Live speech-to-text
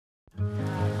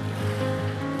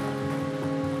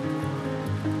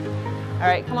All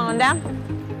right, come on down.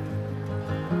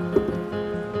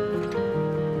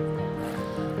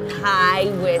 Hi,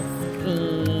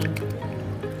 Wispy.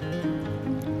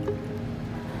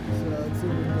 So let's see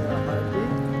if we can get a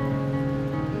heartbeat.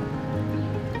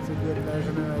 It's a good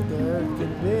measurement right there. It's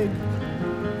getting big.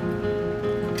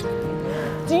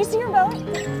 Do you see your belly?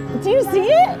 Do you see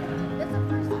it?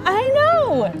 I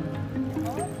know.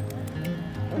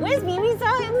 Wispy, we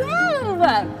saw it move.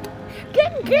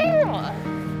 Good girl.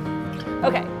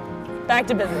 Okay, back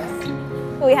to business.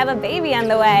 We have a baby on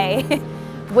the way.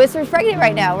 Whisper's pregnant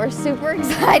right now. We're super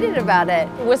excited about it.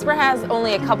 Whisper has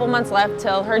only a couple months left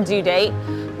till her due date.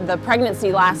 The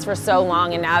pregnancy lasts for so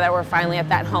long, and now that we're finally at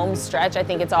that home stretch, I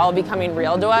think it's all becoming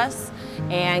real to us.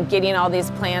 And getting all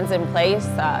these plans in place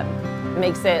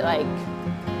makes it like,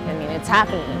 I mean, it's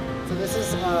happening. So this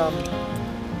is the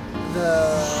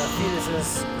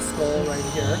fetus's skull right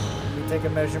here. We take a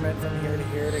measurement from here to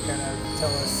here to kind of tell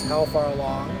us how far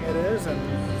along it is and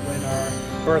when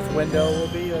our birth window will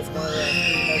be. That's one of the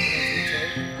 3 measurements we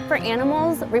take. For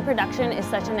animals, reproduction is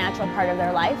such a natural part of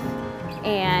their life.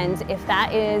 And if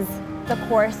that is the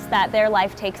course that their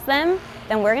life takes them,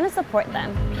 then we're going to support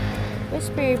them.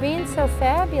 Whisper, you're being so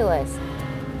fabulous.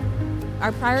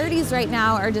 Our priorities right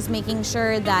now are just making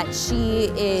sure that she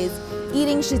is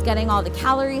eating, she's getting all the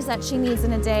calories that she needs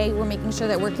in a day. We're making sure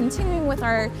that we're continuing with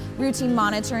our routine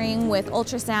monitoring with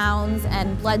ultrasounds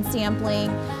and blood sampling,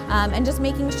 and just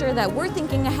making sure that we're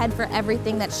thinking ahead for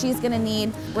everything that she's gonna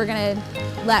need. We're gonna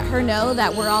let her know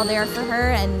that we're all there for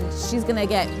her, and she's gonna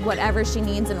get whatever she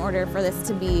needs in order for this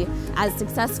to be as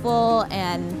successful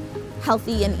and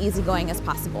healthy and easygoing as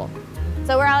possible.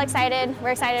 So we're all excited.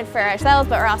 We're excited for ourselves,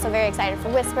 but we're also very excited for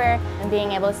Whisper, and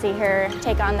being able to see her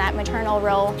take on that maternal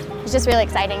role is just really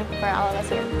exciting for all of us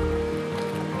here.